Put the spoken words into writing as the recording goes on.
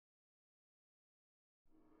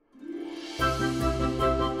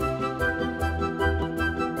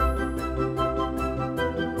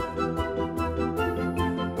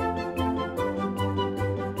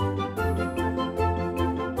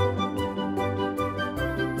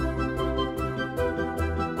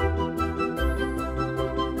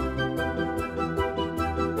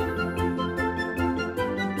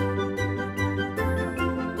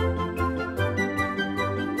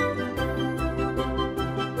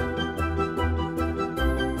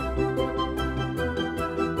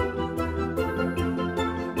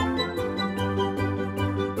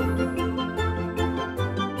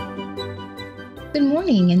good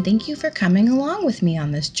morning, and thank you for coming along with me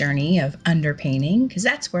on this journey of underpainting, because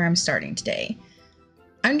that's where I'm starting today.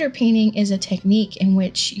 Underpainting is a technique in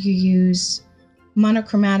which you use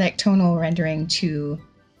monochromatic tonal rendering to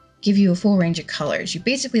give you a full range of colors. You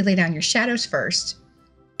basically lay down your shadows first,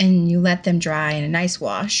 and you let them dry in a nice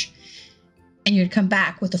wash, and you'd come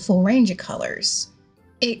back with a full range of colors.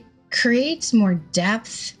 It creates more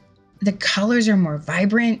depth, the colors are more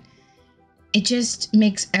vibrant, it just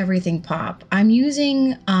makes everything pop. I'm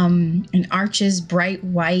using an Arches bright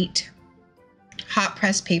white hot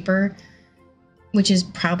press paper, which is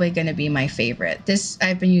probably going to be my favorite.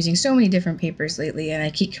 I've been using so many different papers lately, and I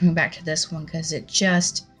keep coming back to this one because it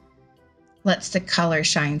just lets the color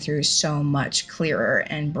shine through so much clearer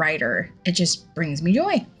and brighter. It just brings me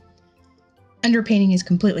joy. Underpainting is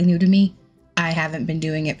completely new to me. I haven't been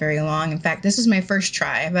doing it very long. In fact, this is my first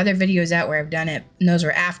try. I have other videos out where I've done it, and those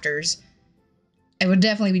are afters. I would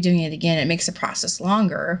definitely be doing it again. It makes the process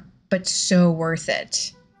longer, but so worth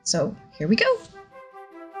it. So here we go.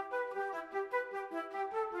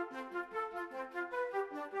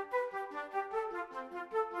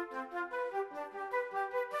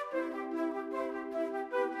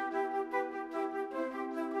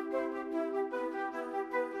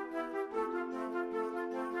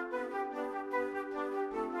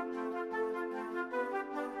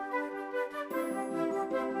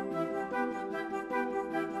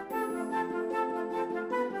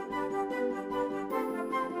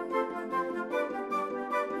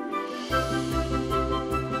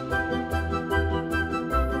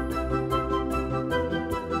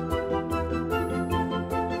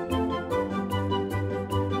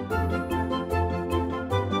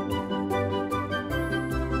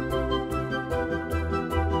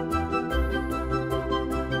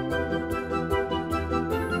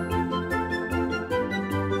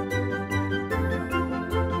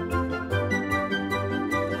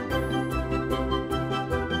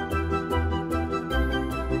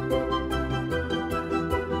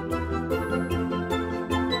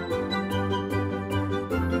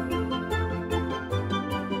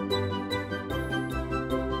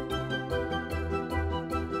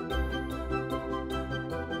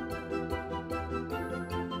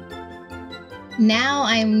 Now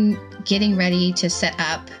I'm getting ready to set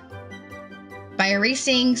up. By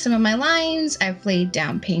erasing some of my lines, I've laid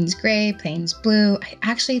down Payne's Gray, Payne's Blue. I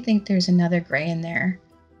actually think there's another gray in there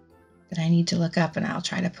that I need to look up, and I'll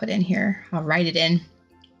try to put in here. I'll write it in.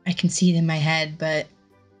 I can see it in my head, but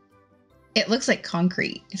it looks like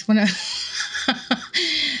concrete. It's one of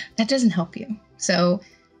that doesn't help you. So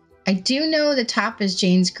I do know the top is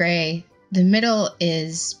Jane's Gray. The middle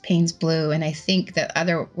is Payne's Blue, and I think the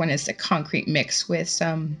other one is the concrete mix with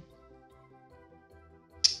some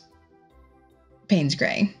Payne's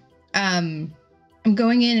Gray. I'm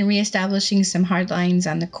going in and reestablishing some hard lines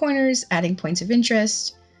on the corners, adding points of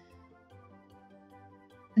interest.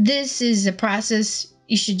 This is a process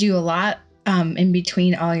you should do a lot in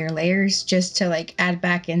between all your layers, just to like add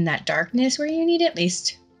back in that darkness where you need it. At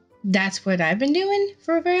least that's what I've been doing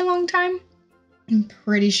for a very long time. I'm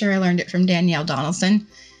pretty sure I learned it from Danielle Donaldson.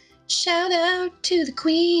 Shout out to the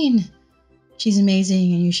queen. She's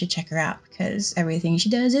amazing, and you should check her out because everything she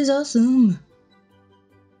does is awesome.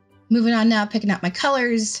 Moving on now, picking out my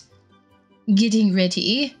colors, getting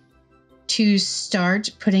ready to start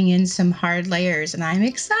putting in some hard layers, and I'm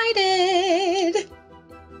excited.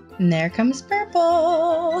 And there comes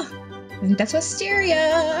purple. I think that's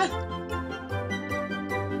wisteria.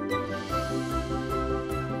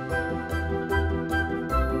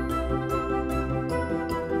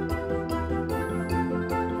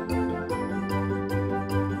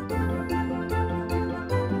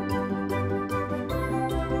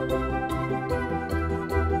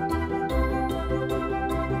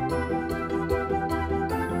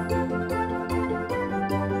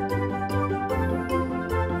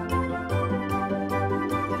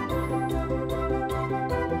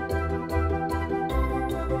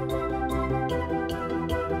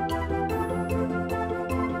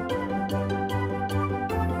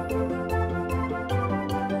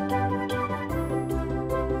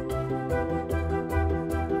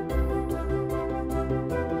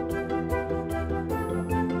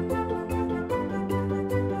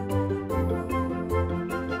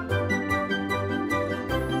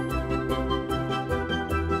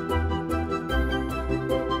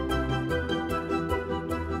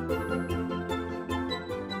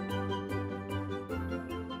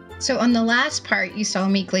 So on the last part, you saw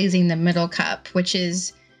me glazing the middle cup, which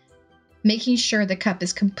is making sure the cup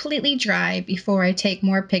is completely dry before I take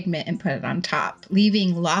more pigment and put it on top,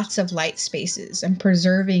 leaving lots of light spaces and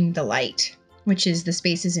preserving the light, which is the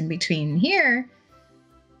spaces in between here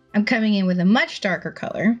I'm coming in with a much darker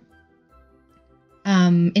color,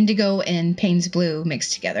 indigo and Payne's blue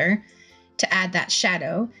mixed together to add that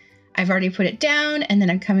shadow. I've already put it down, and then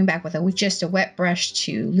I'm coming back with just a wet brush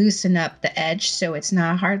to loosen up the edge so it's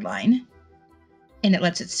not a hard line, and it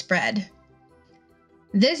lets it spread.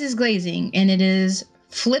 This is glazing, and it is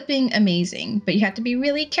flipping amazing, but you have to be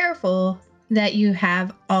really careful that you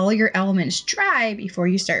have all your elements dry before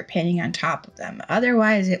you start painting on top of them.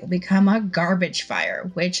 Otherwise, it will become a garbage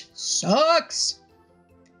fire, which sucks.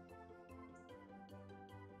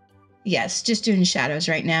 Yes, just doing shadows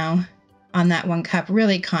right now on that one cup,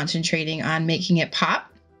 really concentrating on making it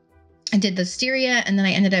pop. I did the Wisteria, and then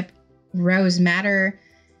I ended up Rose Madder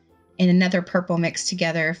and another purple mixed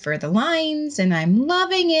together for the lines, and I'm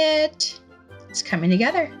loving it. It's coming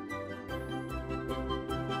together.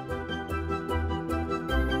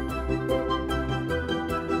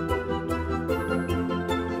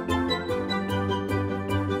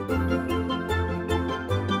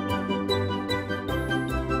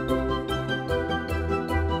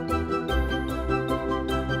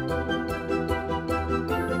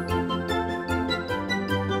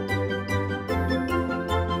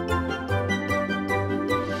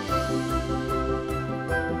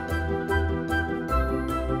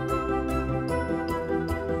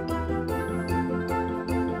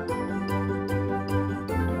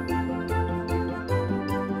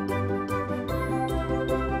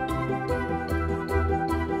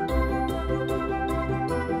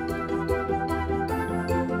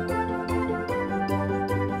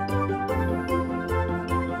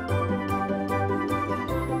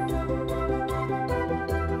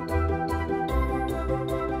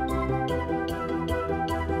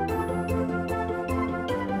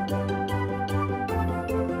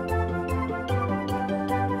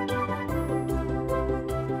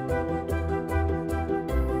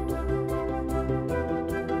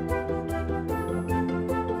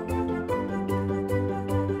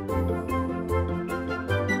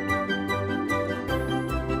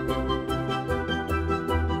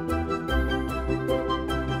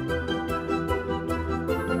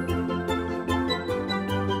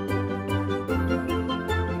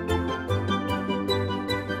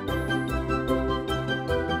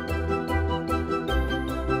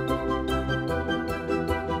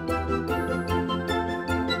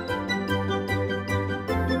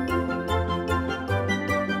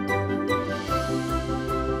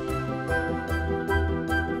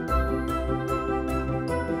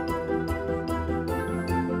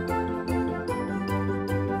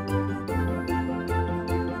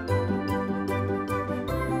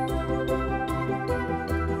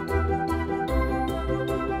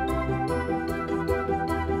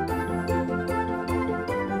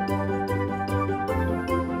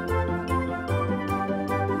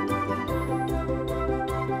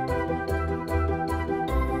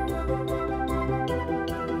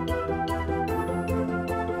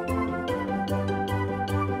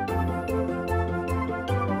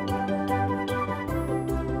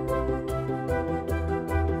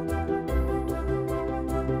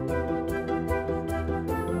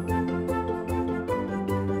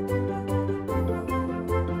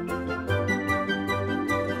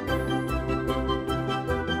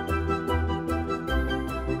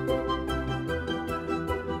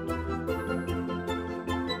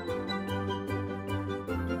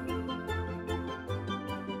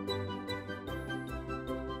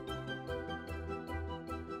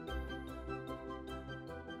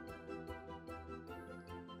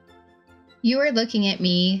 You are looking at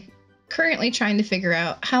me currently trying to figure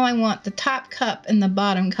out how I want the top cup and the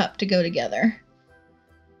bottom cup to go together.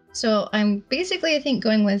 So I'm basically, I think,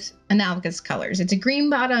 going with Analogous Colors. It's a green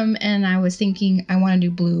bottom, and I was thinking I want to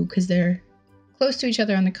do blue because they're close to each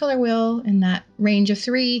other on the color wheel in that range of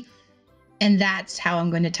 3, and that's how I'm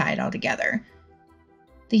going to tie it all together.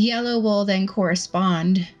 The yellow will then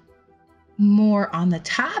correspond more on the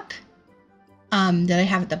top that I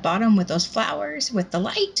have at the bottom with those flowers with the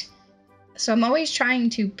light. So I'm always trying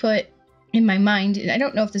to put in my mind, and I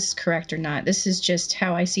don't know if this is correct or not, this is just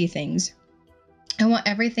how I see things. I want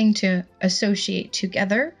everything to associate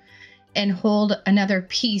together and hold another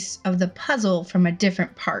piece of the puzzle from a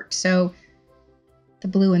different part. So the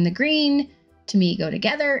blue and the green, to me, go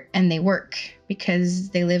together, and they work because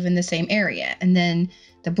they live in the same area. And then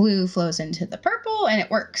the blue flows into the purple, and it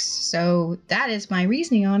works. So that is my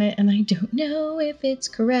reasoning on it, and I don't know if it's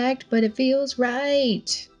correct, but it feels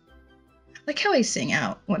right. Like how I sing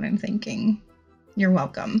out what I'm thinking. You're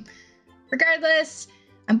welcome. Regardless,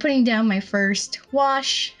 I'm putting down my first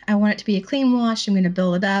wash. I want it to be a clean wash. I'm going to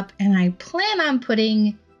build it up, and I plan on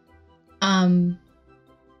putting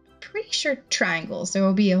pretty sure triangles. There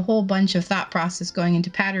will be a whole bunch of thought process going into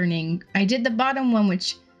patterning. I did the bottom one,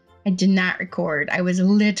 which I did not record. I was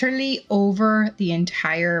literally over the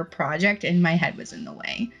entire project and my head was in the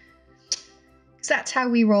way. So that's how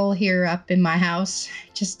we roll here up in my house.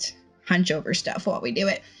 Just hunch over stuff while we do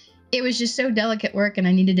it. It was just so delicate work and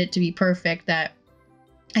I needed it to be perfect that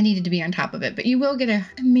I needed to be on top of it. But you will get an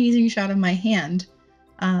amazing shot of my hand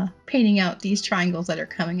painting out these triangles that are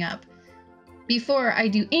coming up. Before I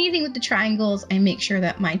do anything with the triangles, I make sure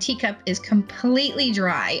that my teacup is completely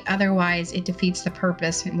dry. Otherwise, it defeats the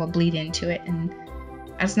purpose and will bleed into it. And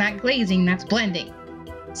that's not glazing, that's blending.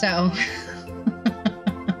 So,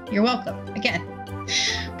 you're welcome. Again,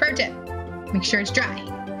 pro tip, make sure it's dry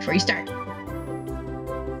before you start.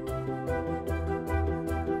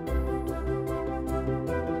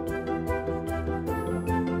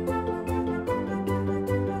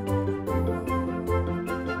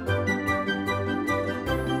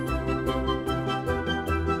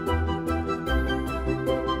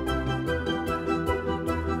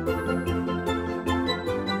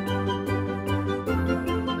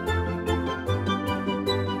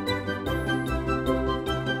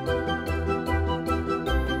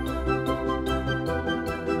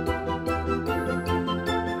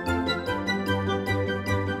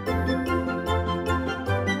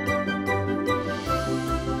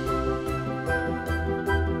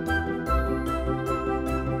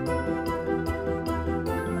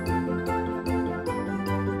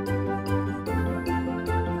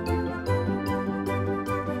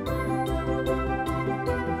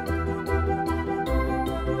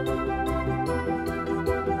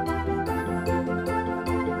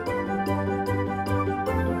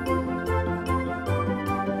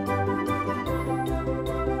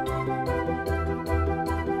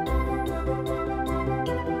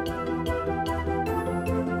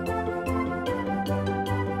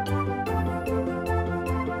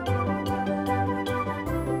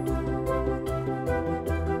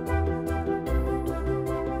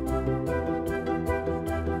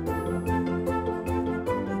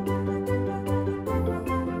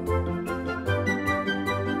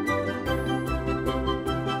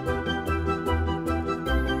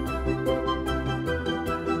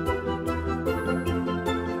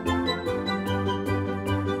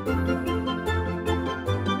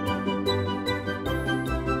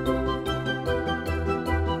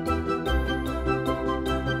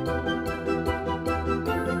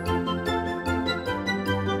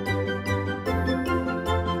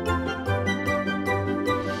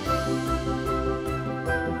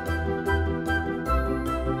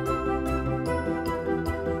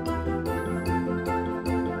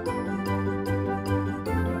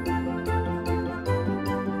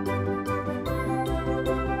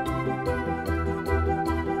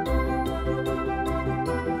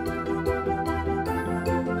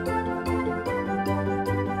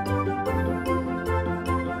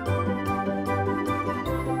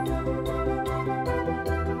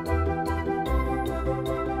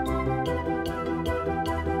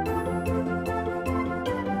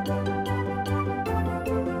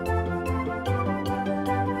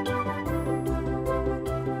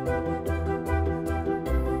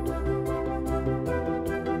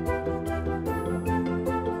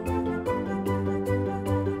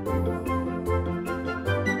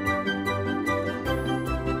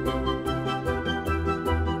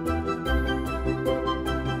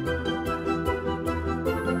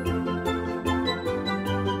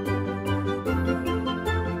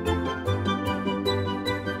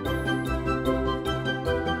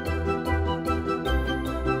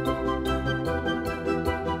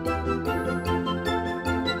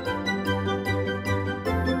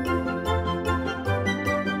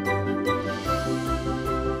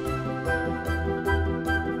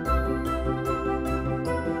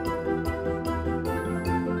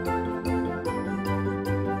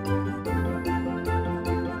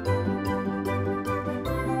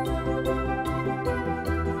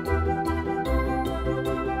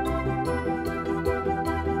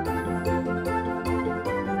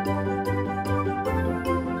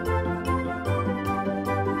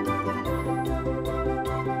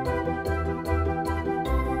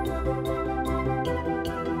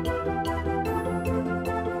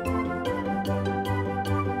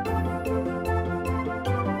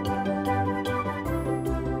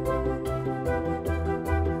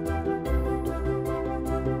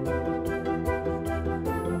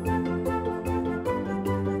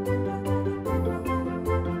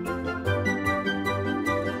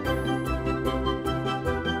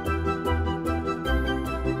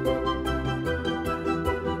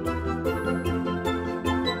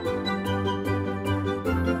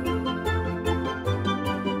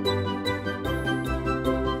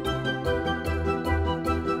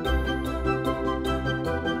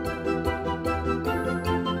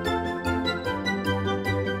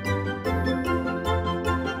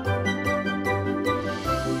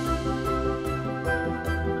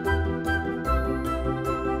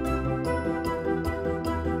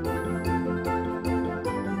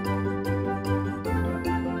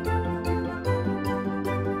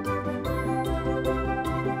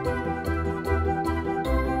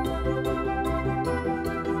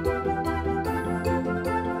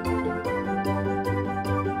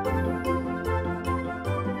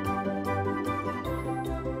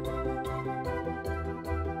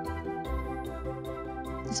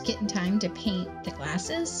 it's getting time to paint the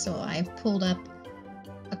glasses, so I've pulled up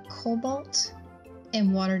a cobalt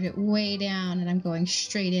and watered it way down, and I'm going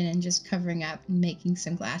straight in and just covering up and making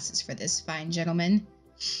some glasses for this fine gentleman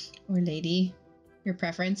or lady, your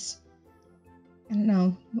preference. I don't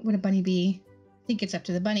know, what would a bunny be? I think it's up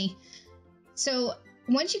to the bunny. So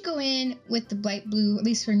once you go in with the light blue, at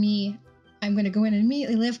least for me, I'm going to go in and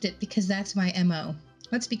immediately lift it because that's my MO.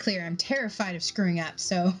 Let's be clear, I'm terrified of screwing up,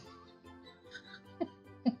 so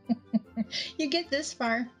you get this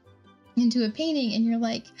far into a painting and you're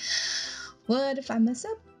like, what if I mess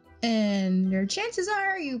up? And your chances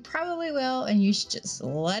are you probably will, and you should just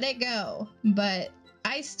let it go. But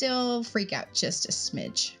I still freak out just a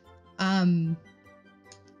smidge. I'm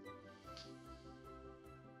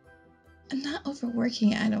not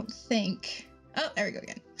overworking it, I don't think. Oh, there we go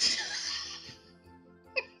again.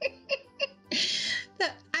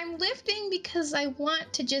 I'm lifting because I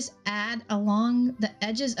want to just add along the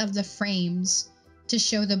edges of the frames to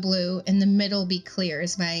show the blue and the middle be clear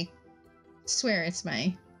is my, swear it's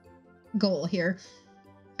my goal here.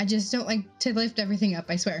 I just don't like to lift everything up,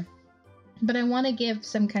 I swear. But I want to give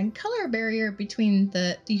some kind of color barrier between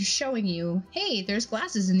these showing you, hey, there's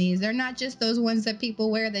glasses in these. They're not just those ones that people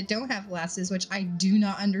wear that don't have glasses, which I do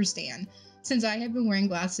not understand. Since I have been wearing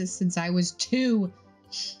glasses since I was 2.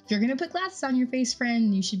 If you're going to put glasses on your face,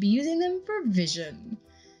 friend, you should be using them for vision.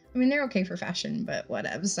 I mean, they're okay for fashion, but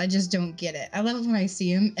whatevs. I just don't get it. I love it when I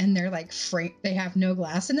see them and they're like, they have no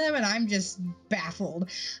glass in them, and I'm just baffled.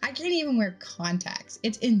 I can't even wear contacts.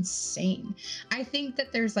 It's insane. I think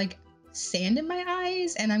that there's like sand in my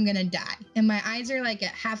eyes and I'm gonna die. And my eyes are like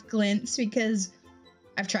at half glints because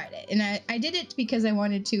I've tried it. And I did it because I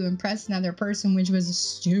wanted to impress another person, which was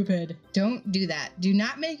stupid. Don't do that. Do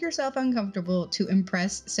not make yourself uncomfortable to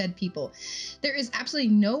impress said people. There is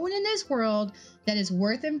absolutely no one in this world that is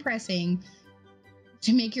worth impressing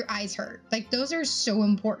to make your eyes hurt. Like, those are so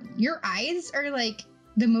important. Your eyes are like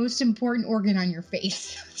the most important organ on your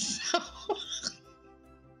face. So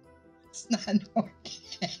it's not an organ.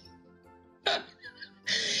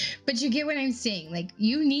 But you get what I'm saying. Like,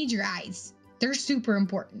 you need your eyes. They're super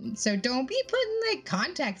important. So don't be putting like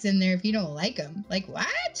contacts in there if you don't like them. Like,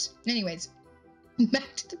 what? Anyways,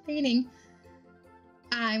 back to the painting.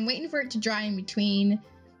 I'm waiting for it to dry in between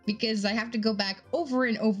because I have to go back over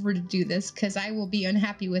and over to do this because I will be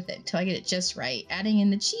unhappy with it until I get it just right. Adding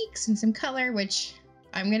in the cheeks and some color, which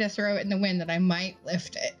I'm going to throw it in the wind that I might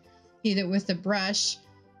lift it either with the brush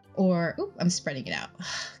or, oh, I'm spreading it out.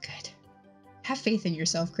 Oh, good. Have faith in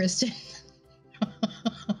yourself, Kristen.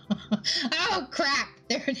 Oh, crap.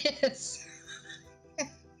 There it is.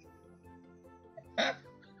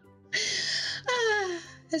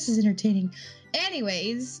 This is entertaining.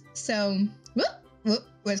 Anyways, so,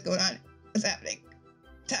 what's going on? What's happening?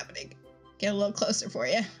 What's happening? Get a little closer for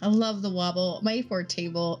you. I love the wobble. My A4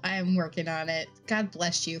 table, I am working on it. God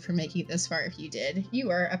bless you for making it this far if you did.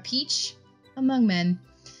 You are a peach among men.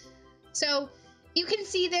 So, you can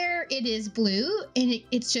see there it is blue, and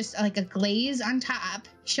it's just like a glaze on top,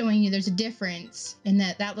 showing you there's a difference, and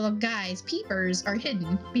that little guy's peepers are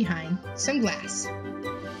hidden behind some glass.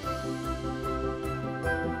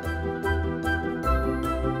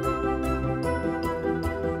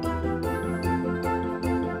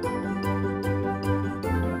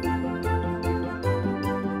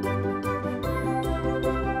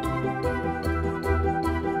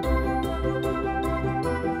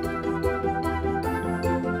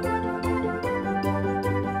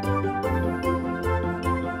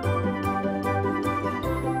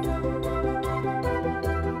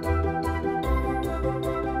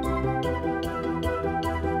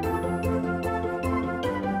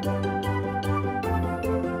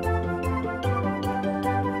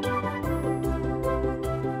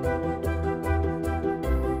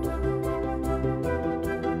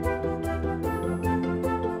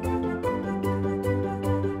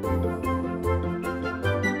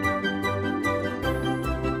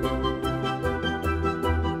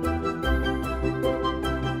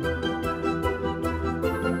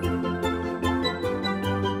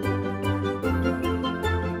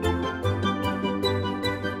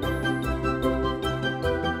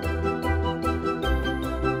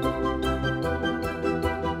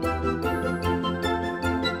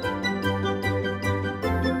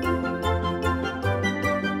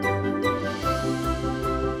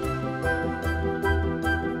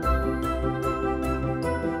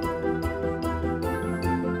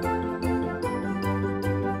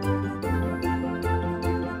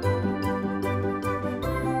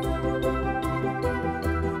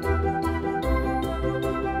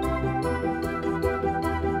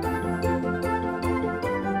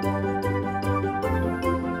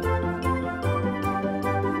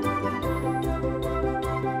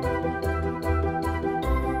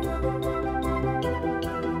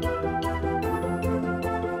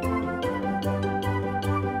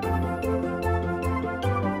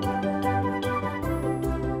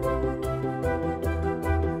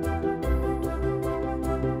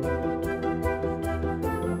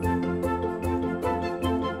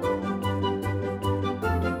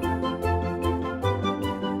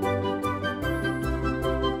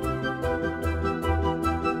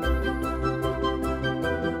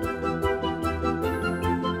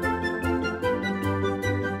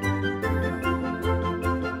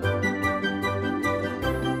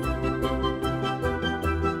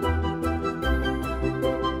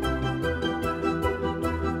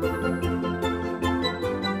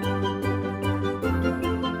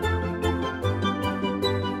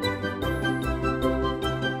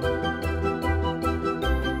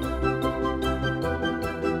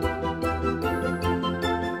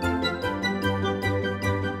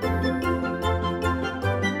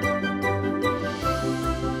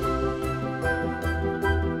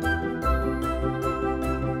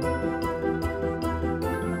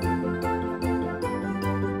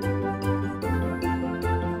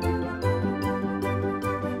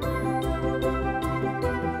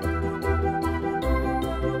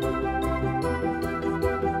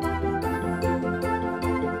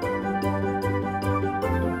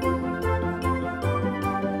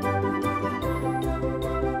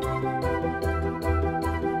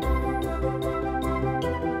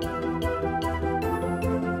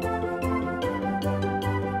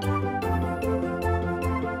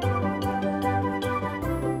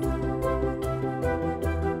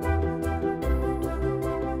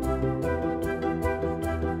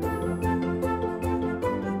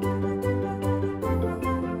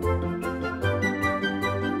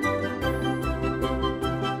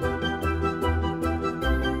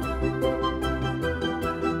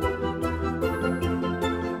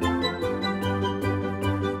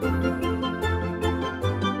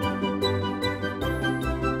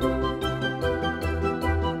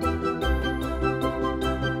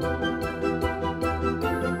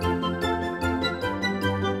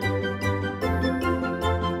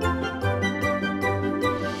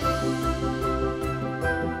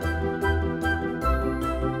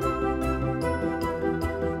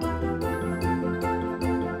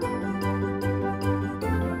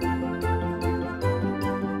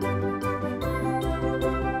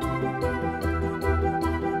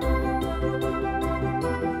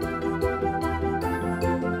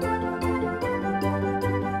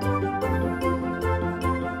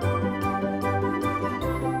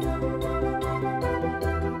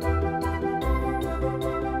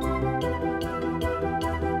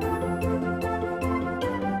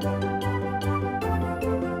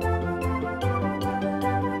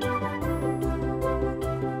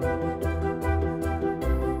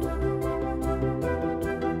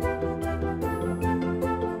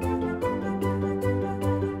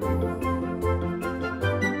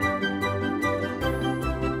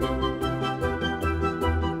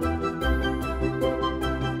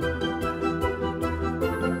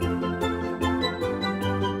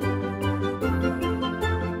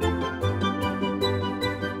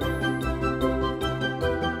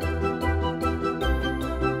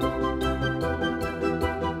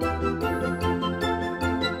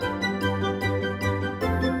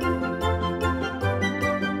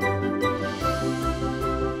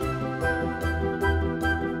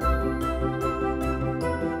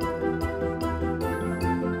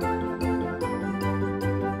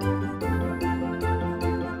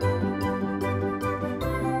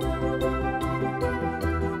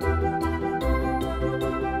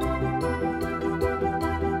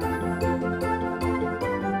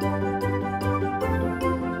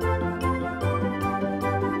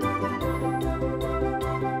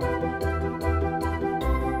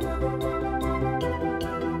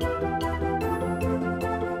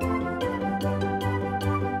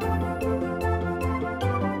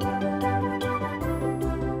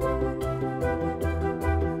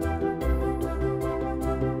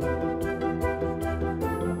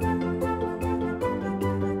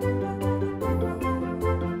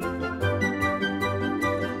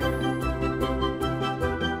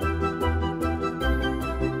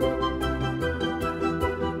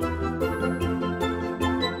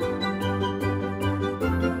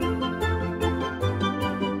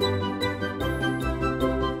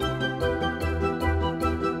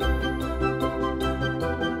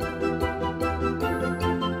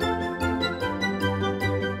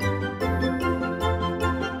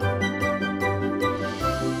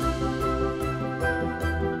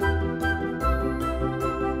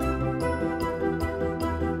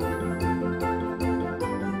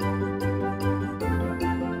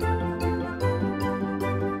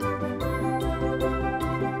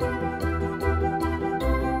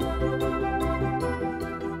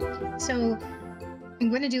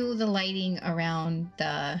 going to do the lighting around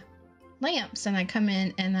the lamps, and I come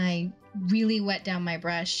in and I really wet down my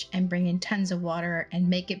brush and bring in tons of water and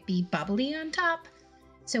make it be bubbly on top.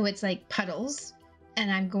 So it's like puddles,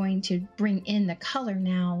 and I'm going to bring in the color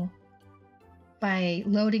now by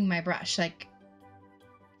loading my brush, like,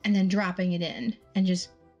 and then dropping it in and just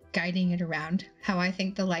guiding it around how I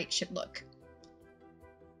think the light should look.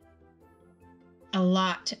 A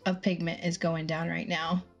lot of pigment is going down right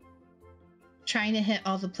now. Trying to hit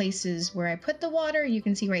all the places where I put the water. You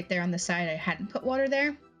can see right there on the side I hadn't put water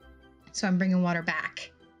there. So I'm bringing water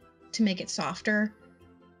back to make it softer,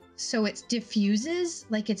 so it diffuses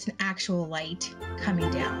like it's an actual light coming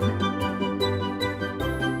down.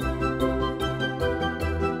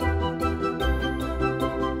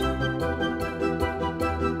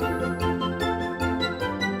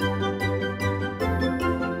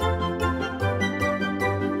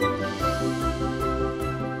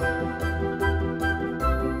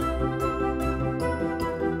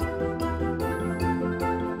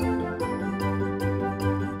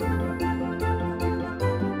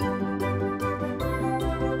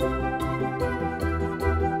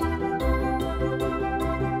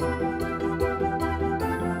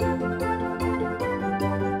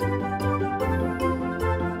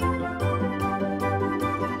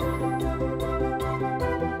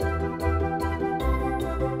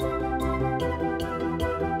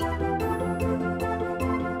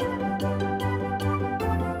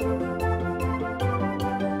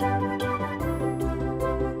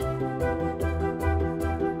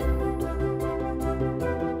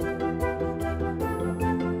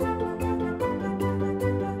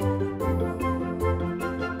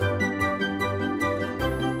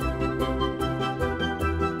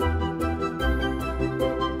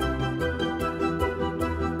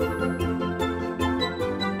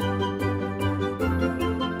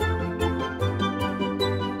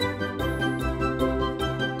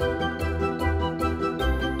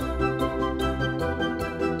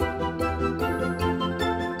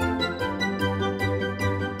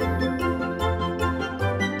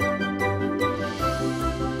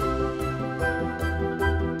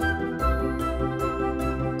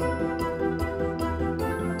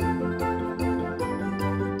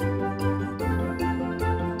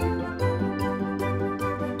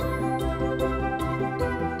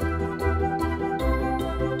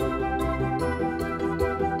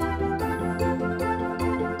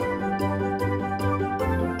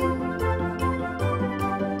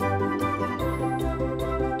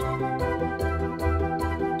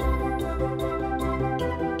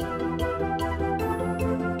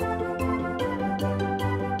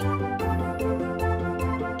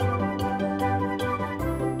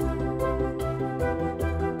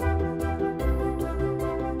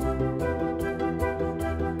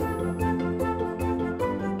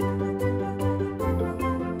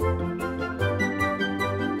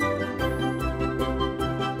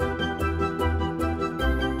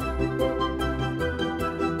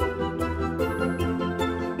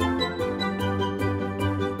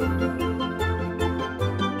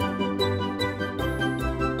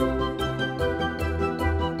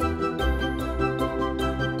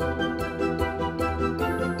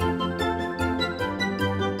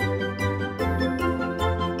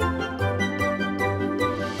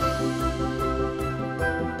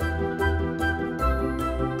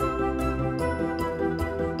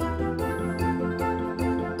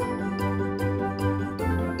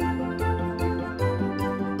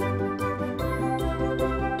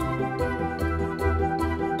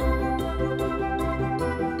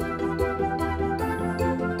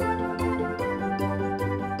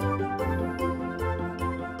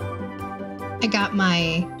 I got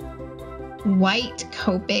my white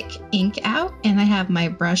Copic ink out and I have my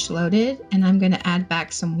brush loaded, and I'm going to add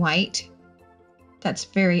back some white that's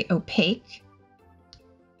very opaque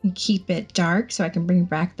and keep it dark so I can bring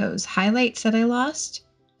back those highlights that I lost.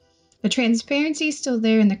 The transparency is still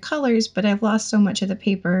there in the colors, but I've lost so much of the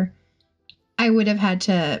paper. I would have had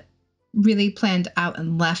to really planned out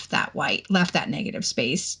and left that white, left that negative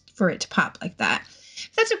space for it to pop like that.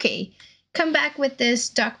 That's okay. Come back with this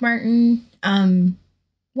Doc Martin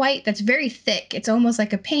white that's very thick. It's almost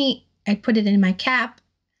like a paint. I put it in my cap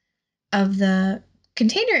of the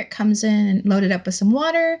container it comes in and load it up with some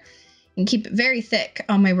water and keep it very thick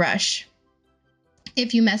on my brush.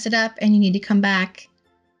 If you mess it up and you need to come back,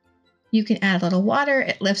 you can add a little water.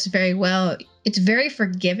 It lifts very well. It's very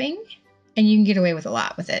forgiving and you can get away with a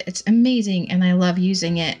lot with it. It's amazing, and I love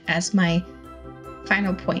using it as my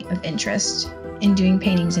final point of interest in doing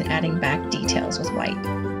paintings and adding back details with white.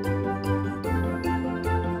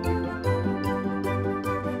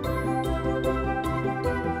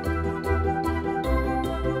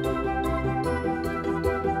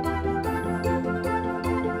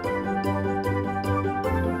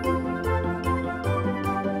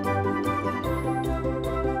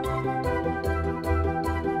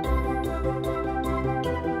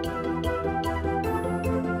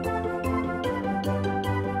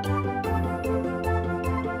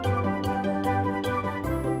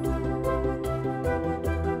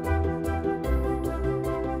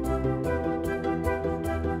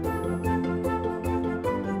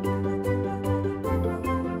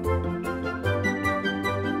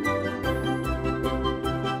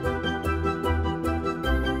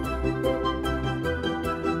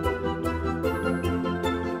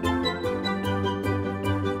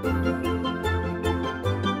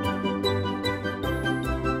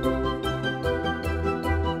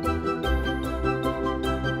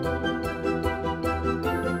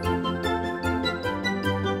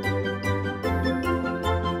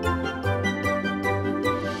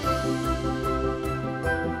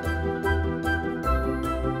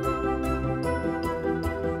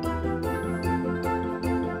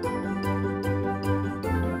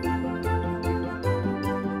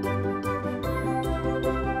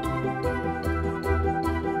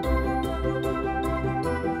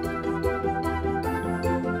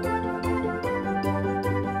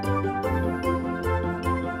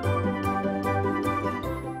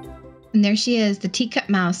 And there she is, the teacup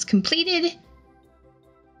mouse, completed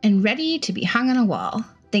and ready to be hung on a wall.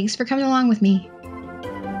 Thanks for coming along with me.